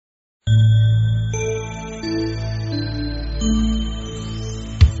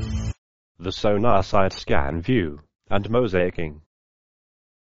the Sonar Sidescan view, and Mosaicing.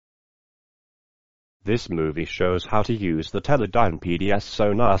 This movie shows how to use the Teledyne PDS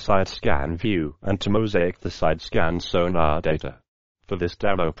Sonar Sidescan view and to mosaic the Sidescan sonar data. For this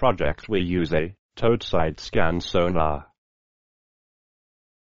demo project we use a towed Sidescan sonar.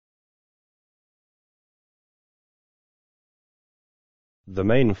 The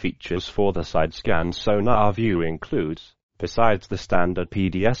main features for the Sidescan sonar view includes, besides the standard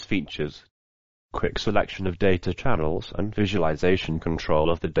PDS features, quick selection of data channels and visualization control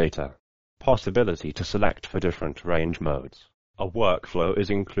of the data, possibility to select for different range modes. A workflow is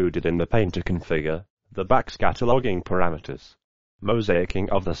included in the pane to configure the backscatter logging parameters. Mosaicing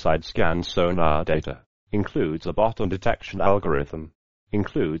of the Sidescan sonar data includes a bottom detection algorithm,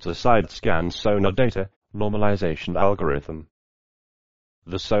 includes a Sidescan sonar data normalization algorithm.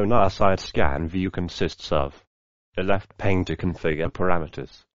 The Sonar Sidescan view consists of a left pane to configure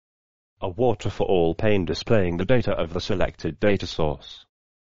parameters, a waterfall pane displaying the data of the selected data source.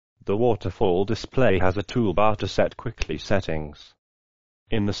 The waterfall display has a toolbar to set quickly settings.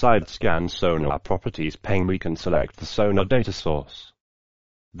 In the Sidescan sonar properties pane we can select the sonar data source,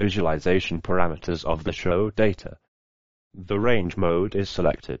 visualization parameters of the show data. The range mode is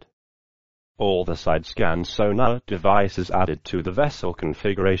selected. All the Sidescan sonar devices added to the vessel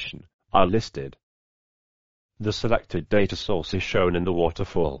configuration are listed. The selected data source is shown in the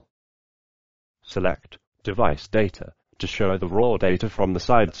waterfall. Select Device Data to show the raw data from the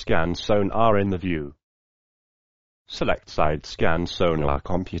Sidescan sonar in the view. Select Sidescan sonar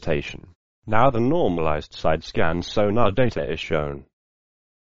computation. Now the normalized Sidescan sonar data is shown.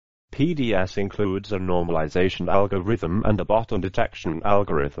 PDS includes a normalization algorithm and a bottom detection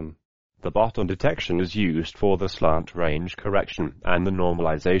algorithm. The bottom detection is used for the slant range correction and the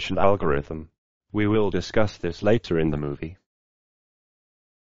normalization algorithm. We will discuss this later in the movie.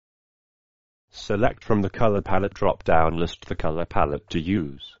 Select from the color palette drop-down list the color palette to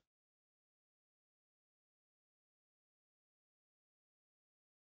use.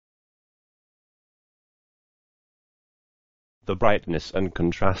 The brightness and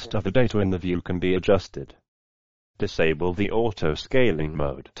contrast of the data in the view can be adjusted. Disable the auto-scaling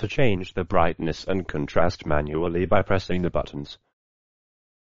mode to change the brightness and contrast manually by pressing the buttons.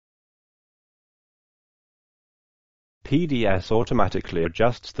 PDS automatically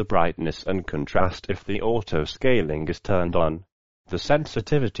adjusts the brightness and contrast if the auto-scaling is turned on. The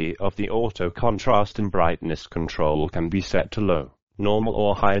sensitivity of the auto-contrast and brightness control can be set to low, normal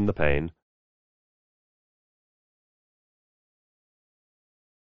or high in the pane.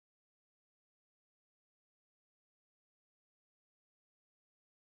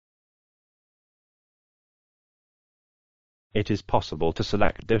 It is possible to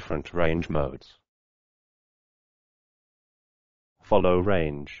select different range modes. Follow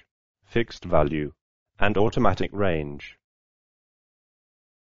range, fixed value, and automatic range.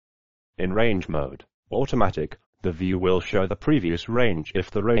 In range mode, automatic, the view will show the previous range if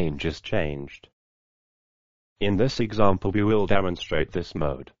the range is changed. In this example we will demonstrate this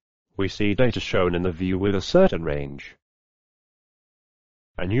mode. We see data shown in the view with a certain range.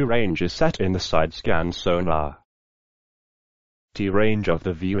 A new range is set in the Sidescan sonar. The range of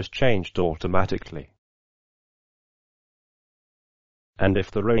the view is changed automatically. And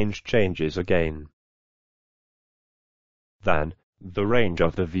if the range changes again, then the range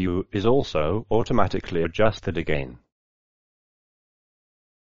of the view is also automatically adjusted again.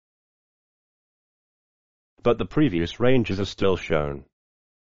 But the previous ranges are still shown.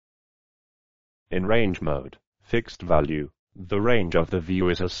 In range mode, fixed value, the range of the view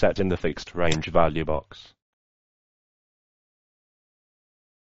is as set in the fixed range value box.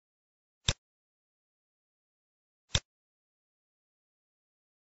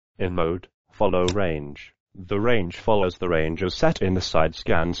 In mode, follow range, the range follows the range as set in the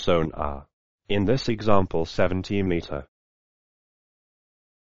Sidescan sonar. In this example 70 meter.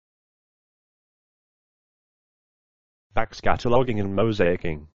 Backscatter logging and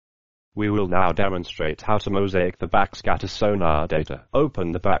mosaicing. We will now demonstrate how to mosaic the backscatter sonar data.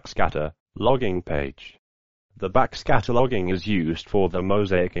 Open the backscatter logging page. The backscatter logging is used for the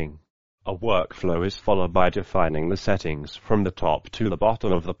mosaicing. A workflow is followed by defining the settings from the top to the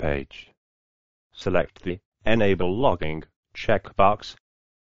bottom of the page. Select the Enable Logging checkbox.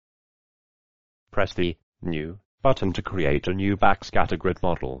 Press the New button to create a new backscatter grid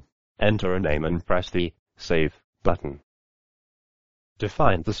model. Enter a name and press the Save button.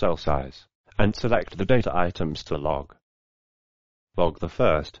 Define the cell size, and select the data items to log. Log the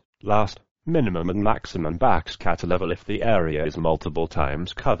first, last, minimum and maximum backscatter level if the area is multiple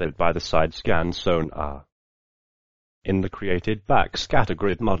times covered by the Sidescan sonar. In the created backscatter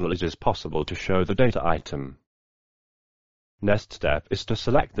grid model, it is possible to show the data item. Next step is to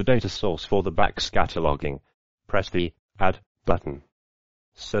select the data source for the backscatter logging. Press the Add button.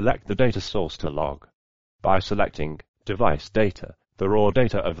 Select the data source to log. By selecting Device Data, the raw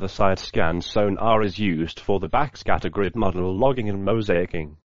data of the Sidescan Sonar is used for the backscatter grid model logging and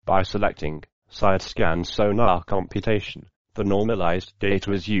mosaicing. By selecting Sidescan Sonar Computation, the normalized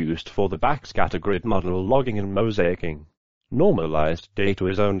data is used for the backscatter grid model logging and mosaicing. Normalized data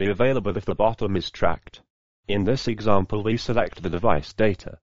is only available if the bottom is tracked. In this example, we select the device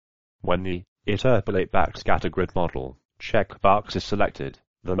data. When the Interpolate Backscatter Grid Model checkbox is selected,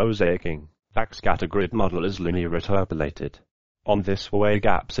 the mosaicing backscatter grid model is linear interpolated. On this way,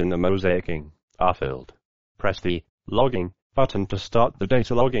 gaps in the mosaicing are filled. Press the Logging button to start the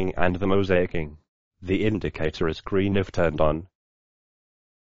data logging and the mosaicing. The indicator is green if turned on.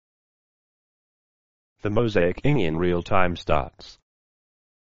 The mosaicing in real time starts.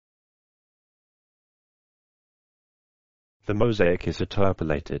 The mosaic is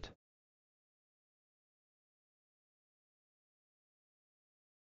interpolated.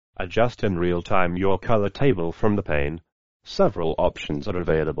 Adjust in real time your color table from the pane. Several options are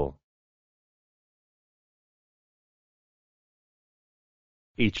available.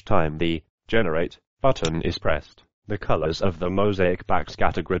 Each time the Generate button is pressed, the colors of the mosaic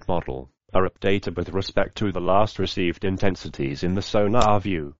backscatter grid model are updated with respect to the last received intensities in the Sonar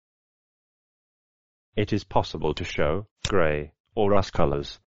view. It is possible to show gray or rust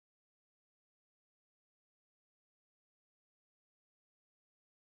colors.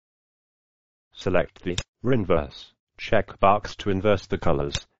 Select the Inverse checkbox to inverse the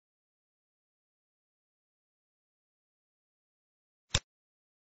colors.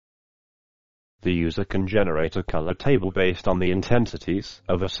 The user can generate a color table based on the intensities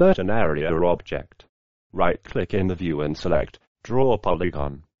of a certain area or object. Right-click in the view and select Draw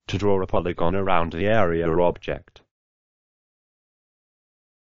Polygon to draw a polygon around the area or object.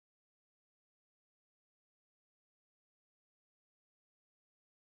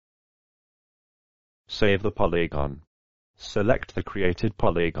 Save the polygon. Select the created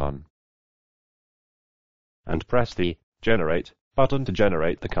polygon and press the Generate button to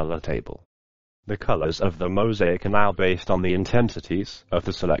generate the color table. The colors of the mosaic are now based on the intensities of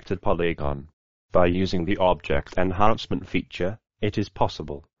the selected polygon. By using the Object Enhancement feature, it is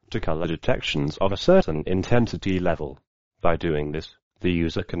possible to color detections of a certain intensity level. By doing this, the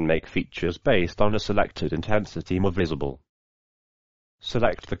user can make features based on a selected intensity more visible.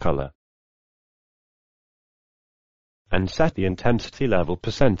 Select the color and set the intensity level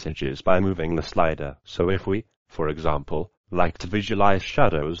percentages by moving the slider. So if we, for example, like to visualize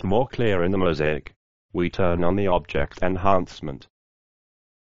shadows more clear in the mosaic, we turn on the Object Enhancement.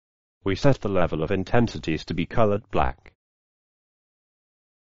 We set the level of intensities to be colored black.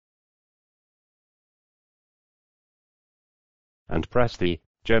 And press the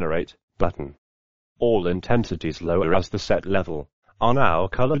Generate button. All intensities lower as the set level are now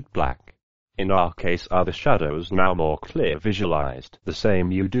colored black. In our case, are the shadows now more clear visualized? The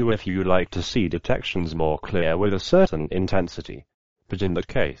same you do if you like to see detections more clear with a certain intensity. But in that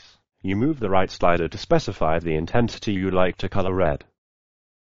case, you move the right slider to specify the intensity you like to color red.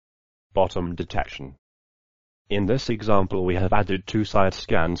 Bottom detection. In this example, we have added two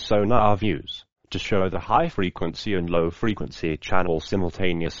Sidescan Sonar views to show the high frequency and low frequency channels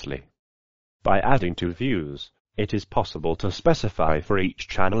simultaneously. By adding two views, it is possible to specify for each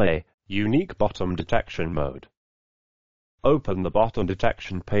channel a unique bottom detection mode. Open the bottom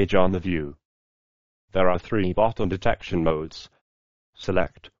detection page on the view. There are three bottom detection modes.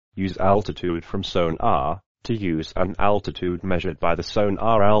 Select Use Altitude from Sonar to use an altitude measured by the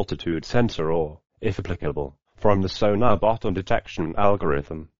Sonar altitude sensor or, if applicable, from the Sonar bottom detection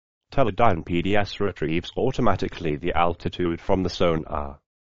algorithm. Teledyne PDS retrieves automatically the altitude from the Sonar.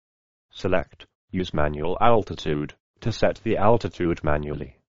 Select Use Manual Altitude to set the altitude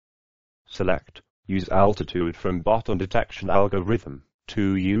manually. Select Use Altitude from Bottom Detection Algorithm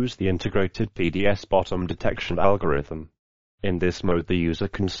to use the integrated PDS bottom detection algorithm. In this mode, the user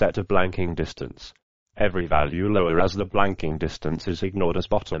can set a blanking distance. Every value lower as the blanking distance is ignored as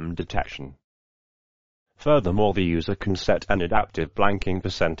bottom detection. Furthermore, the user can set an adaptive blanking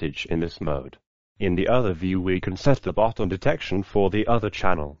percentage in this mode. In the other view, we can set the bottom detection for the other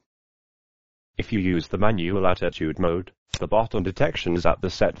channel. If you use the manual attitude mode, the bottom detection is at the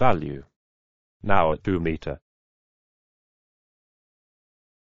set value. Now at 2 meter.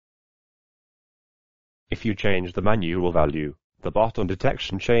 If you change the manual value, the bottom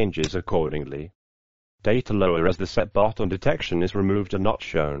detection changes accordingly. Data lower as the set bottom detection is removed and not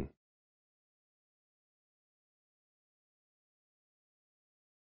shown.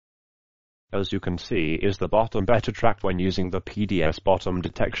 as you can see, is the bottom better tracked when using the PDS bottom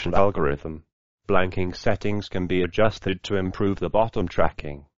detection algorithm. Blanking settings can be adjusted to improve the bottom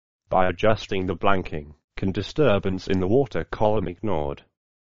tracking. By adjusting the blanking, can disturbance in the water column ignored.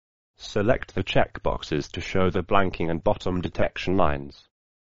 Select the checkboxes to show the blanking and bottom detection lines.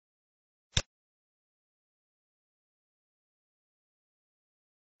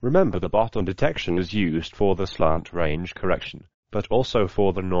 Remember, the bottom detection is used for the slant range correction, but also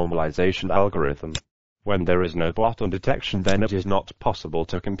for the normalization algorithm. When there is no bottom detection, then it is not possible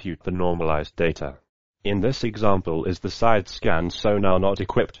to compute the normalized data. In this example, is the Sidescan sonar not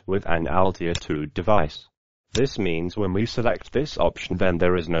equipped with an Altier 2 device. This means when we select this option, then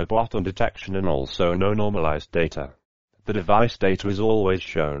there is no bottom detection and also no normalized data. The device data is always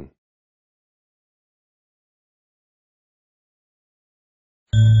shown.